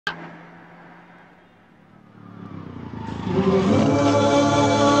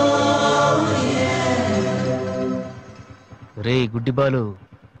రే గుడ్డి బాలు,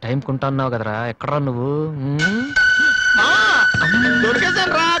 టైం కొంటున్నావు కదరా, ఎక్కడరా నువ్వు?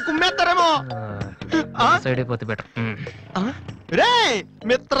 సైడ్ అయిపోతే బెటర్. రే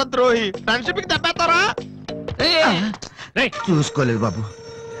మిత్రద్రోహి, ఫ్రెండ్షిప్ కి దెబ్బేస్తారా? చూసుకోలేదు బాబు.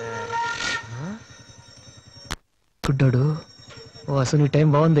 గుడ్డాడు, ఓ అసలు టైం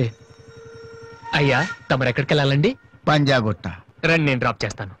బాగుంది. అయ్యా తమరు ఎక్కడికి వెళ్ళాలండి? పంజాగుట్ట. రండి, నేను డ్రాప్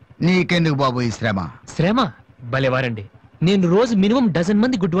చేస్తాను. నీకెందుకు బాబు ఈ శ్రమ? శ్రమ భలేవారండి. నేను రోజు మినిమం డజన్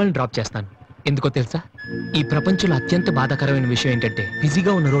మంది గుడ్ వాళ్ళని డ్రాప్ చేస్తాను. ఎందుకో తెలుసా? ఈ ప్రపంచంలో అత్యంత బాధాకరమైన విషయం ఏంటంటే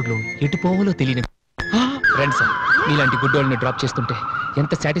బిజీగా ఉన్న రోడ్లు ఎటు పోవాలో తెలియదు. రండి సార్, మీలాంటి గుడ్ వాళ్ళని డ్రాప్ చేస్తుంటే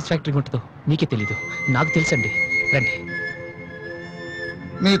ఎంత సాటిస్ఫాక్టరీగా ఉంటుందో మీకే తెలీదు, నాకు తెలుసండి. రండి.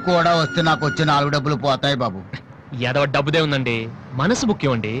 మీకు కూడా వస్తే నాకు వచ్చే 4 డబ్బులు పోతాయి బాబు. ఏదో డబ్బుదే ఉందండి, మనసు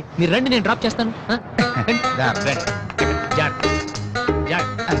ముఖ్యం అండి. మీరు రండి, నేను డ్రాప్ చేస్తాను.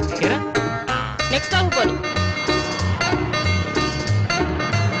 నెక్స్ట్ టైం పోనీ.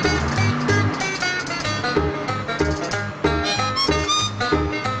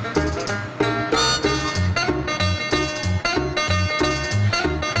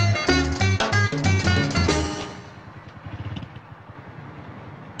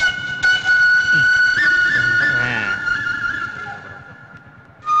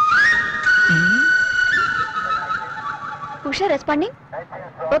 Responding.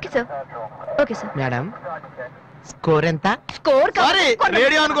 Okay sir, okay sir. Madam score ఎంత? స్కోర్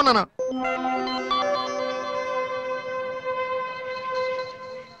రేడియో అనుకున్నాను.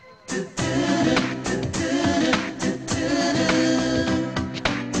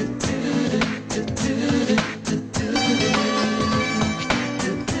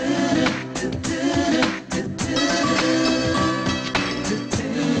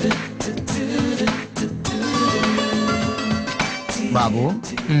 బాబు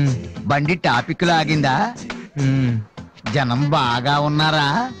బండి టాపిక్ లాగిందా? జనం బాగా ఉన్నారా?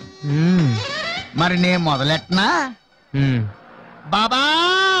 మరి నేను మొదలెట్టనా? బాబా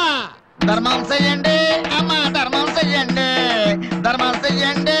ధర్మం చెయ్యండి, అమ్మా ధర్మం చెయ్యండి, ధర్మం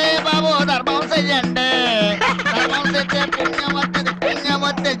చెయ్యండి బాబు, ధర్మం చెయ్యండి. ధర్మం చేస్తే పుణ్యం వస్తుంది, పుణ్యం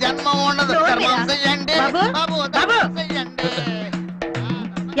వస్తే జన్మ ఉండదు. ధర్మం చెయ్యండి బాబు, ధర్మం చెయ్యండి.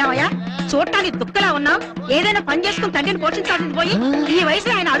 చూడటానికి దుఃఖలా ఉన్నావు. ఏదైనా పని చేసుకుని తండ్రిని పోషించాల్సింది పోయి ఈ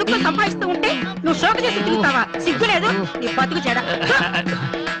వయసులో ఆయన అడుగులో సంపాదిస్తూ ఉంటే నువ్వు షోక చేసి తిరుగుతావా? సిగ్గులేదు నీ బతుకు చెడ.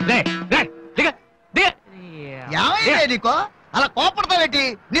 ఏమైందే నీకో అలా కోపడతావేటి?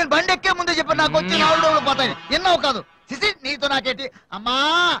 నేను బండి ఎక్కే ముందే చెప్పి నాకు వచ్చి 4 రోజులు పోతాయి. ఎన్నో కాదు సిసి, నీతో నాకేటి? అమ్మా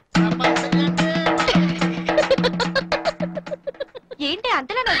ఏంటి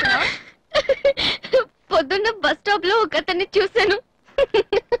అంతలా నవ్వుతున్నావ్? పొద్దున్న బస్ స్టాప్ లో ఒక అతన్ని చూశాను.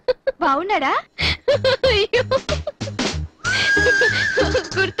 బాగున్నాడా?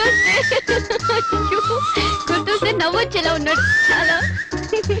 గుర్తొస్తే నవ్వొచ్చేలా ఉన్నాడు చాలా.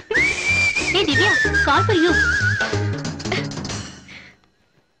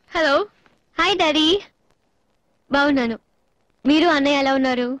 Hello, hi daddy. బాగున్నాను. మీరు అన్నయ్య ఎలా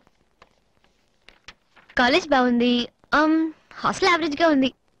ఉన్నారు? కాలేజ్ బాగుంది. హాస్టల్ యావరేజ్ గా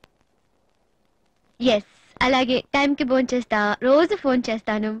ఉంది. ఎస్, అలాగే టైంకి ఫోన్ చేస్తా, రోజు ఫోన్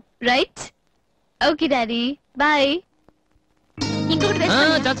చేస్తాను. రైట్? Okay daddy, bye. ఇంకొకటి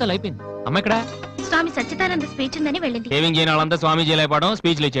అయిపోయింది. అమ్మ ఇక్కడ స్వామి సచ్చిదానంద స్పీచ్ ఉందని వెళ్ళింది. సేవింగ్ చేయని వాళ్ళంతా స్వామీజీలు అయిపోవడం,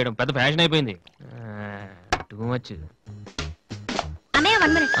 స్పీచ్లు ఇచ్చేయడం పెద్ద ఫ్యాషన్ అయిపోయింది. Too much. అన్నయ్య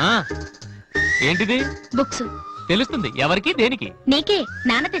 1 minute. ఏంటిది? బుక్స్. తెలుస్తుంది ఎవరికి, దేనికి? నీకే.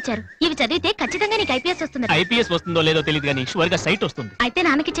 నాన్న తెచ్చారు. ఇవి చదివితే ఖచ్చితంగా నీకు ఐపీఎస్ వస్తుంది. ఐపీఎస్ వస్తుందో లేదో తెలియదు కానీ షువర్ గా సైట్ వస్తుంది. అయితే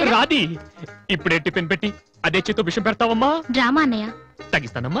నాన్నకి రాది. ఇప్పుడే టిఫిన్ పెట్టి అదే చేతో విషయం పెడతావమ్మా? డ్రామా అన్నయ్య.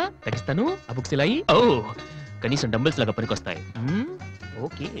 తగ్గిస్తానమ్మా, తగ్గిస్తాను. ఆ బుక్స్ ఇలా ఓ కనీసం డంబుల్స్ లాగా పనికొస్తాయి.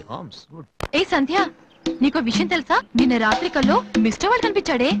 Okay, arms good. ఏ సంధ్య, నీకో విషయం తెలుసా? నిన్న రాత్రి కల్లో మిస్టర్ వాళ్ళు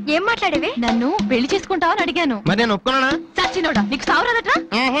కనిపించాడే. ఏం మాట్లాడేవే? నన్ను పెళ్లి చేసుకుంటావని అడిగాను. మరి నేను ఒప్పుకున్నానా? సచ్చినోడా, నీకు సావరాదట్రా?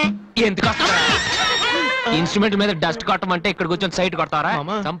 ఎందుకు ఇన్స్ట్రుమెంట్ మీద డస్ట్ కొట్టమంటే ఇక్కడ కూర్చొని సైట్ కొడతారా?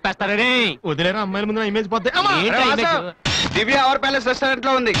 చంపేస్తారే. వదిలేరా, అమ్మాయిల ముందు ఇమేజ్ పోతే. దివ్య అవర్ ప్యాలెస్ రెస్టారెంట్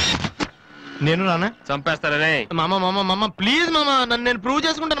లో ఉంది. నేను రానా? చంపేస్తారే. మామ మామ మామ ప్లీజ్ మామ, నన్ను నేను ప్రూవ్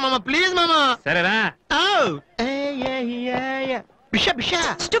చేసుకుంటాను మామ, ప్లీజ్ మామ. సరేరా. బిషా బిషా.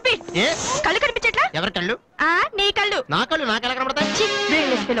 స్టూపిడ్. కళ్ళు కనిపించట్లా? ఎవరి కళ్ళు? నీ కళ్ళు. నా కళ్ళు నాకు ఎలా కనబడతాయి?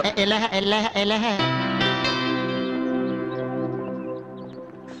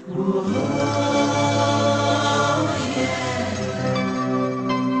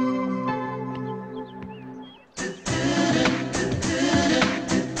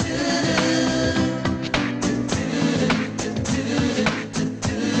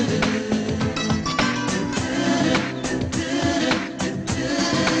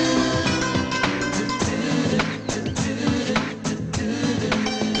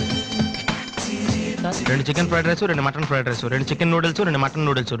 Chicken fried rice 2 mutton fried rice 2 chicken noodles 2 mutton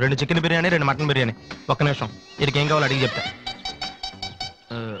noodles 2 chicken biryani 2 mutton biryani. ఒక్క నిమిషం, వీడికి ఏం కావాలో అడిగి చెప్తా.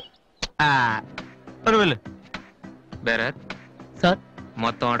 వెళ్ళు. బేరర్ సార్,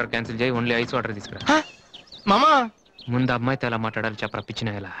 మొత్తం ఆర్డర్ క్యాన్సిల్ చేయి, ఓన్లీ ఐస్ వాటర్ తీసుకురా. మామా ముందు అమ్మాయితో ఎలా మాట్లాడాలి చెప్పరా పిచ్చిన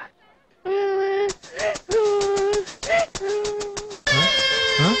ఎలా.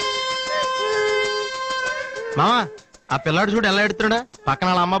 మామా ఆ పిల్లాడు చూడు ఎలా ఎడుతున్నాడా, పక్కన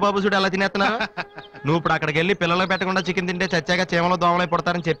వాళ్ళ అమ్మ బాబు చూడు ఎలా తినేస్తున్నా. నువ్వు ఇప్పుడు అక్కడికి వెళ్ళి పిల్లలకు పెట్టకుండా చికెన్ తింటే చచ్చాక చీమలో దోమలై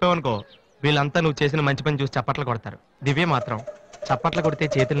పడతారని చెప్పావనుకో, వీళ్ళంతా నువ్వు చేసిన మంచి పని చూసి చప్పట్లు కొడతారు. దివ్య మాత్రం చప్పట్లు కొడితే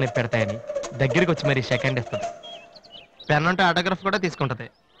చేతులు నొప్పి పెడతాయని దగ్గరికి వచ్చి మరి సెకండ్ ఇస్తుంది. పెన్ అంటే ఆటోగ్రాఫ్ కూడా తీసుకుంటది.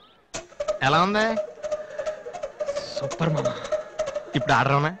 ఎలా ఉంది? సూపర్ మామా. ఇప్పుడు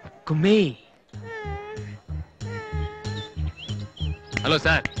ఆర్డర్ అవునా? కుమ్మి. హలో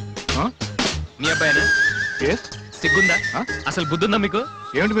సార్, మీ అబ్బాయినా? సిగ్గుందా? అసలు బుద్ధుందా మీకు?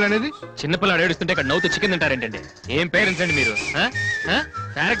 ఏమిటి మీరు అనేది? చిన్నపిల్లలు ఏడుస్తుంటే ఇక్కడ నవ్వుతూ చికెన్ తింటారేంటండి? ఏం పేరెంట్స్ అండి మీరు?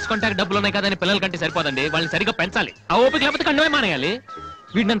 ఫారెక్స్ కాంటాక్ట్ డబ్బులు ఉన్నాయి కదని పిల్లల కంటే సరిపోదండి, వాళ్ళని సరిగ్గా పెంచాలి. ఆ ఓపిక లేకపోతే కండమే మానేయాలి.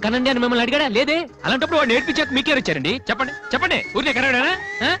 వీడు నన్ను కనండి అని మిమ్మల్ని అడిగాడా? లేదే. అలాంటప్పుడు వాడు నేర్పించాక మీకే వచ్చారండి. చెప్పండి చెప్పండి, ఊరికే కనడానా?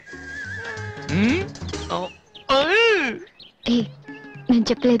 నేను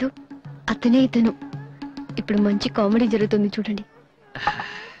చెప్పలేదు, అతనే ఇతను. ఇప్పుడు మంచి కామెడీ జరుగుతుంది చూడండి.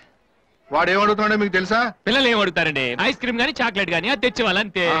 వాడు ఏమడుగుతున్నాడో మీకు తెలుసా? పిల్లలు ఏం అడుగుతారండి? ఐస్ క్రీమ్ గానీ చాక్లెట్ గానీ అది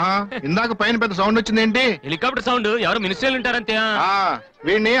తెచ్చేవాళ్ళంతే. ఇందాక పైన పెద్ద సౌండ్ వచ్చింది ఏంటి? Helicopter sound. ఎవరు మినిస్టర్లు ఉంటారంతే.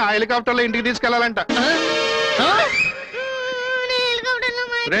 వీడిని ఆ హెలికాప్టర్ లో ఇంటికి తీసుకెళ్లాలంట.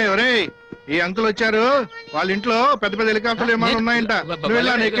 ఒరే ఈ అంకుల్ వచ్చారు, వాళ్ళ ఇంట్లో పెద్ద పెద్ద హెలికాప్టర్లు ఏమైనా ఉన్నాయంట. నువ్వు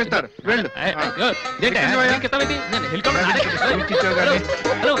వెళ్ళి ఎక్కిస్తారు. వెళ్ళు.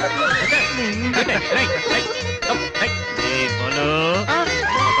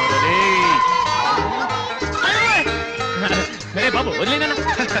 బాబు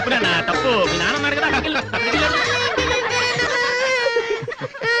వదిలేనా? తప్పు. మీ నాన్న ఉన్నాడు కదా.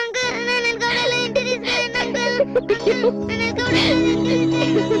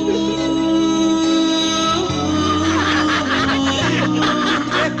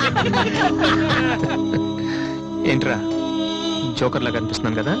 ఏంట్రా జోకర్ లాగా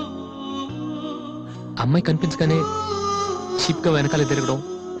కనిపిస్తున్నాను కదా? అమ్మాయి కనిపించగానే చీప్ గా వెనకాల తిరగడం,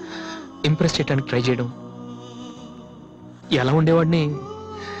 ఇంప్రెస్ చేయడానికి ట్రై చేయడం, ఎలా ఉండేవాడిని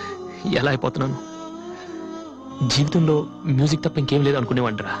ఎలా అయిపోతున్నాను. జీవితంలో మ్యూజిక్ తప్ప ఇంకేం లేదు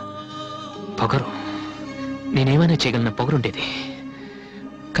అనుకునేవాడిరా. పొగరు, నేనేమైనా చేయగలన పొగరు ఉండేది.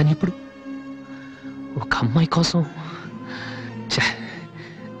 కానీ ఇప్పుడు ఒక అమ్మాయి కోసం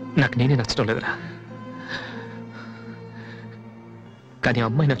నాకు నేనే నచ్చడం లేదురా. కానీ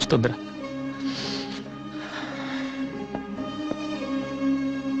అమ్మాయి నచ్చుతుందిరా.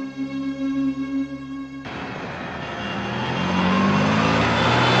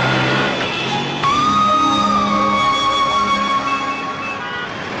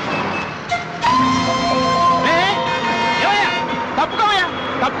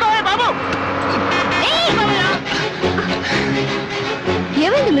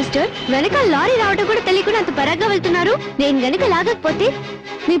 ఏమైంది మిస్టర్? వెనకాల లారీ రావడం కూడా తెలియకుండా అంత పరాగ్గా వెళ్తున్నారు. నేను గనక లాగకపోతే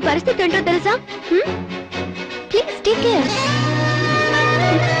మీ పరిస్థితి ఏంటో తెలుసా? Please take care.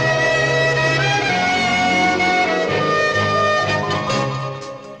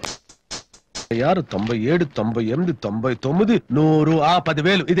 యారు 97, 98, 99, 100,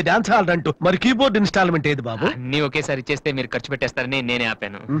 10,000. ఇది డాన్స్ హాల్ అంటూ. మరి కీబోర్డ్ ఇన్స్టాల్మెంట్ ఏది బాబు? అన్ని ఒకేసారి చేస్తే మీరు ఖర్చు పెట్టేస్తారని నేనే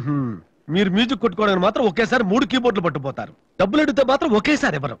ఆపాను. మీరు మ్యూజిక్ కొట్టుకోవడానికి మాత్రం ఒకేసారి 3 కీబోర్డులు పట్టుపోతారు. డబ్బులు అడిగితే మాత్రం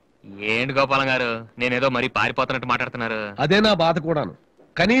ఒకేసారి ఎవరు? ఏంటి గోపాలం గారు, నేనేదో మరీ పారిపోతున్నట్టు మాట్లాడుతున్నారు. అదే నా బాధ కూడాను.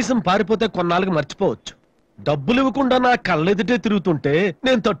 కనీసం పారిపోతే కొన్నాళ్ళకి మర్చిపోవచ్చు. డబ్బులు ఇవ్వకుండా నా కళ్ళెదుటే తిరుగుతుంటే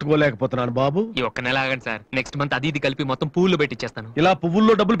నేను తట్టుకోలేకపోతున్నాను బాబు. ఈ ఒక్క నెల ఆగండి సార్, నెక్స్ట్ మంత్ అది ఇది కలిపి మొత్తం పువ్వులు పెట్టిచ్చేస్తాను. ఇలా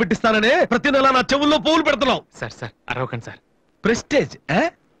పువ్వుల్లో డబ్బులు పెట్టిస్తాననే ప్రతి నెల నా చెవుల్లో పువ్వులు పెడుతున్నావు. Sir sir అరవకండి sir. ప్రెస్టేజ్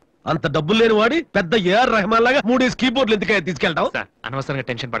అంత డబ్బులు లేని వాడి పెద్ద ఏఆర్ రెహమాన్ లాగా 3 కీబోర్డులు ఎందుకయ్యా తీసుకెళ్తావు? సార్ అనవసరంగా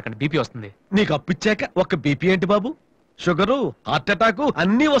టెన్షన్ పడకండి, బీపీ వస్తుంది. నీకు అప్పిచ్చాక ఒక బీపీ ఏంటి బాబు? షుగరు, హార్ట్ అటాక్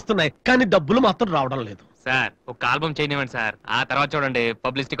అన్ని వస్తున్నాయి, కానీ డబ్బులు మాత్రం రావడం లేదు. సార్ ఒక ఆల్బమ్ చేయనివ్వండి సార్, ఆ తర్వాత చూడండి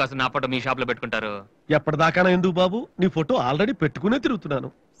పబ్లిసిటీ కోసం నా ఫోటో మీ షాప్ లో పెట్టుకుంటారు. ఎప్పటిదాకా ఎందుకు బాబు? నీ ఫోటో ఆల్రెడీ పెట్టుకునే తిరుగుతున్నాను.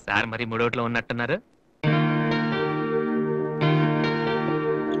 సార్ మరి మూడోట్లో ఉన్నట్టున్నారు.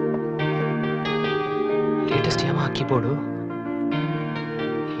 లేటెస్ట్ ఏమా కీబోర్డు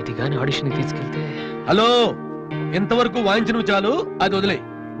ఇది గాని ఆడిషన్ తీసుకెళ్తే. హలో, ఎంతవరకు వాయించిన చాలు, అది వదిలే.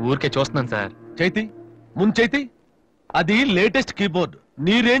 ఊరికే చూస్తున్నాను సార్. చైతి ముందు చైతి, అది లేటెస్ట్ కీబోర్డ్,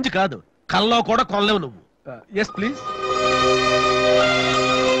 నీ రేంజ్ కాదు. కల్లో కూడా కొనలేవు నువ్వు. Yes please.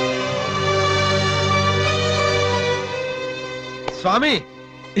 స్వామి,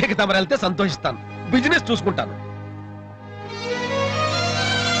 ఇక తమరు వెళ్తే సంతోషిస్తాను. బిజినెస్ చూసుకుంటాను.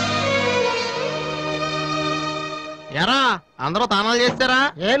 ఎరా అందరూ తానాలు చేస్తారా?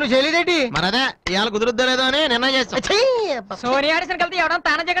 నేను చేయలేదేటి మరదే ఇవాళ కుదురుద్దో లేదో అని నిర్ణయం చేస్తా. సోనియా ఆడిషన్ కలిసి ఎవడన్నా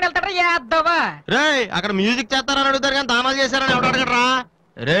తానం చేయడం వెళ్తారా యాదవా? రే అక్కడ మ్యూజిక్ చేస్తారని అడుగుతారు కానీ తానాలు చేస్తారని ఎవడు అడగడరా?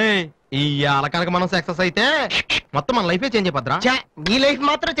 రే ఈ కనుక మనం సక్సెస్ అయితే మొత్తం మన లైఫే చేంజ్ అయిపోద్రా. నీ లైఫ్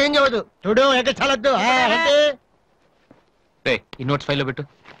మాత్రం చేంజ్ అవ్వదు చూడు ఎక్కడ చాలద్దు ఈ నోట్స్ ఫైల్లో పెట్టు.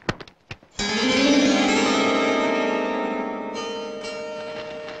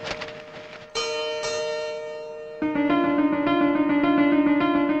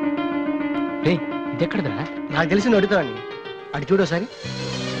 ఇది ఎక్కడదా? నాకు తెలిసింది అడుగుతాను అడి చూడు ఒకసారి.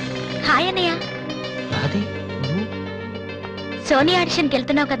 హాయ్ అన్నయ్య. అది సోనియా ఆడిషన్కి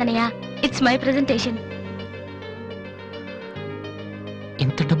వెళ్తున్నావు కదన్నయ్య. It's my presentation.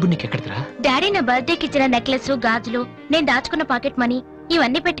 ఇంత డబ్బు నీకు ఎక్కడదరా? డాడీ నా బర్త్డేకి ఇచ్చిన నెక్లెస్, గాజులు, నేను దాచుకున్న పాకెట్ మనీ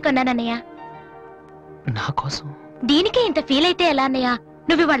ఇవన్నీ పెట్టుకున్నానన్నయ్య. నా కోసం? దీనికే ఇంత ఫీల్ అయితే ఎలా అన్నయ్య?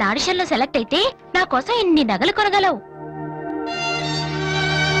 నువ్వు ఇవాళ ఆడిషన్ లో సెలెక్ట్ అయితే నా కోసం ఇన్ని నగలు కొనగలవు.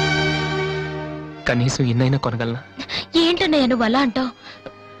 కనీసం ఇన్నైనా కొనగలనా? ఏంటన్నయ్య నువ్వు అలా అంటావు?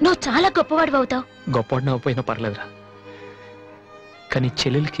 నువ్వు చాలా గొప్పవాడు అవుతావు. గొప్పవాడిని అవ్వపోయినా పర్లేదురా, కానీ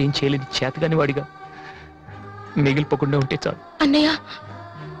చెల్లెలకి ఏం చేయలేని చేతగాని వాడిగా మిగిలిపోకుండా ఉంటే చాలు. అన్నయ్య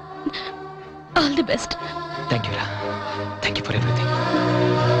all the best. Thank you రా, థ్యాంక్ యూ ఫర్ ఎవ్రీథింగ్.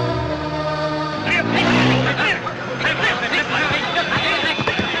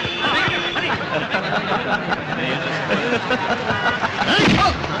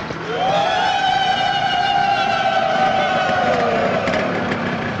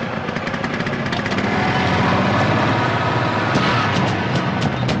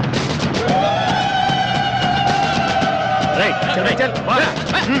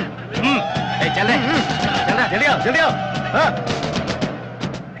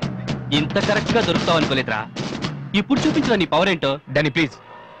 ఇంత కరెక్ట్ గా దొరుకుతావు అనుకోలేదురా. ఇప్పుడు చూపించరా నీ పవర్ ఏంటో. Danny please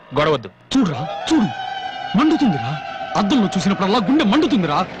గొడవద్దు. చూడురా చూడు, మండుతుందిరా. అద్దంలో చూసినప్పుడల్లా గుండె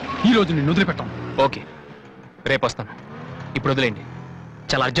మండుతుందిరా. ఈ రోజు నిన్ను వదిలిపెట్టాం. ఓకే రేపు వస్తాను, ఇప్పుడు వదిలేండి.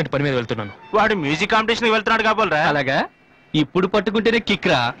 చాలా అర్జెంట్ పని మీద వెళ్తున్నాను. వాడు మ్యూజిక్ కాంపిటీషన్ వెళ్తున్నాడు కాబోలరా. అలాగా ఇప్పుడు పట్టుకుంటేనే కిక్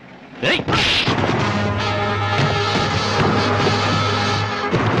రా.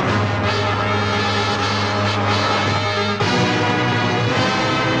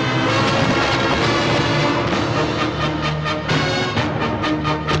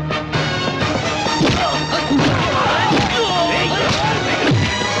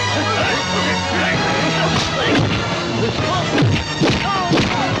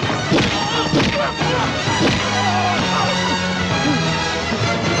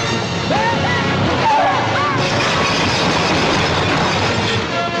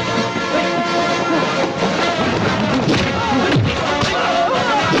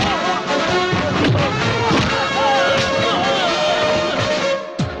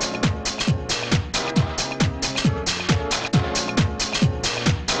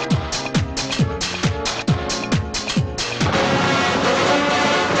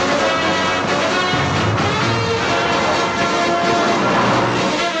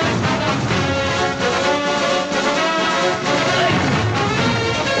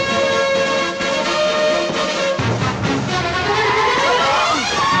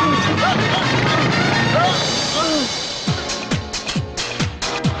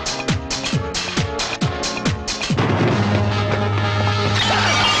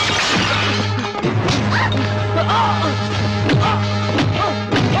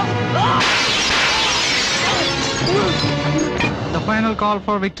 Final call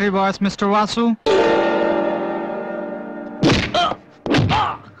for victory boys, Mr. Vasu.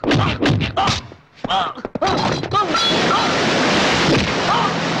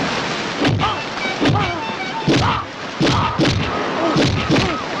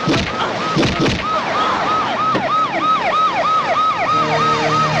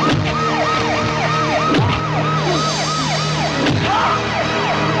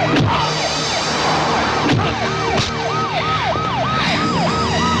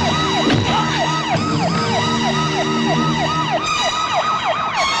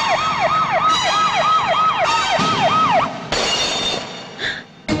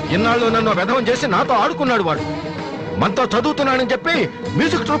 ఇన్నాళ్ళు నన్ను వెధవం చేసి నాతో ఆడుకున్నాడు. వాడు మనతో చదువుతున్నానని చెప్పి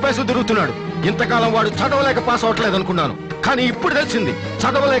మ్యూజిక్ ట్రూప్ వేసి తిరుగుతున్నాడు. ఇంతకాలం వాడు చదవలేక పాస్ అవట్లేదు అనుకున్నాను, కానీ ఇప్పుడు తెలిసింది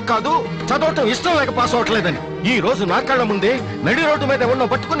చదవలేక కాదు, చదవటం ఇష్టం లేక పాస్ అవట్లేదని. ఈ రోజు నా కళ్ళ ముందే నడి రోడ్డు మీద ఉన్న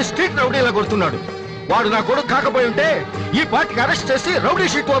పట్టుకుని స్ట్రీట్ రౌడీలా కొడుతున్నాడు. వాడు నా కొడుకు కాకపోయి ఉంటే ఈ పార్టీకి అరెస్ట్ చేసి రౌడీ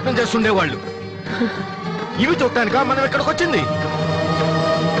షీట్ ఓపెన్ చేస్తుండేవాళ్ళు. ఇవి చూడటానిక మనం ఇక్కడికి వచ్చింది.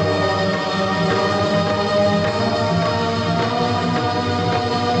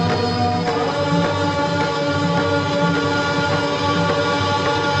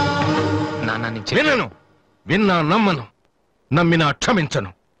 విన్నా నమ్మను, నమ్మినా క్షమించను.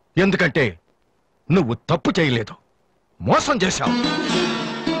 ఎందుకంటే నువ్వు తప్పు చేయలేదు, మోసం చేశావు.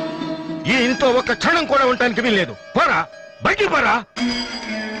 ఈ ఇంట్లో ఒక్క క్షణం కూడా ఉండటానికి వీల్లేదు. పోరా, బయటికి పోరా.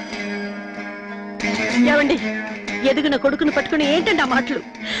 ఏమండి, ఎదిగిన కొడుకును పట్టుకుని ఏంటండి ఆ మాటలు?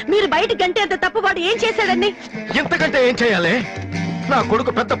 మీరు బయట గంటే అంత తప్పు వాడు ఏం చేశాడండి? ఎంతకంటే ఏం చేయాలి? నా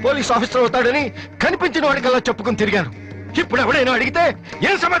కొడుకు పెద్ద పోలీస్ ఆఫీసర్ అవుతాడని కనిపించిన వాడికల్లా చెప్పుకుని తిరిగాను. ఇప్పుడు ఎవడైనా అడిగితే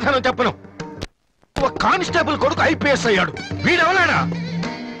ఏం సమాధానం చెప్పను. ఒక కానిస్టేబుల్ కొడుకు ఐపీఎస్ అయ్యాడు. వీడెవలాడా?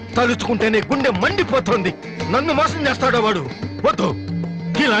 తలుచుకుంటేనే గుండె మండిపోతుంది. నన్ను మోసం చేస్తాడో వాడు? వద్దు,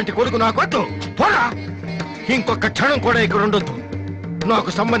 ఇలాంటి కొడుకు నాకు వద్దు. పోరా, ఇంకొక క్షణం కూడా ఇక్కడ ఉండొద్దు. నాకు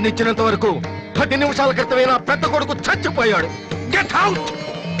సంబంధించినంత వరకు 10 నిమిషాల క్రితమే నా పెద్ద కొడుకు చచ్చిపోయాడు. Get out.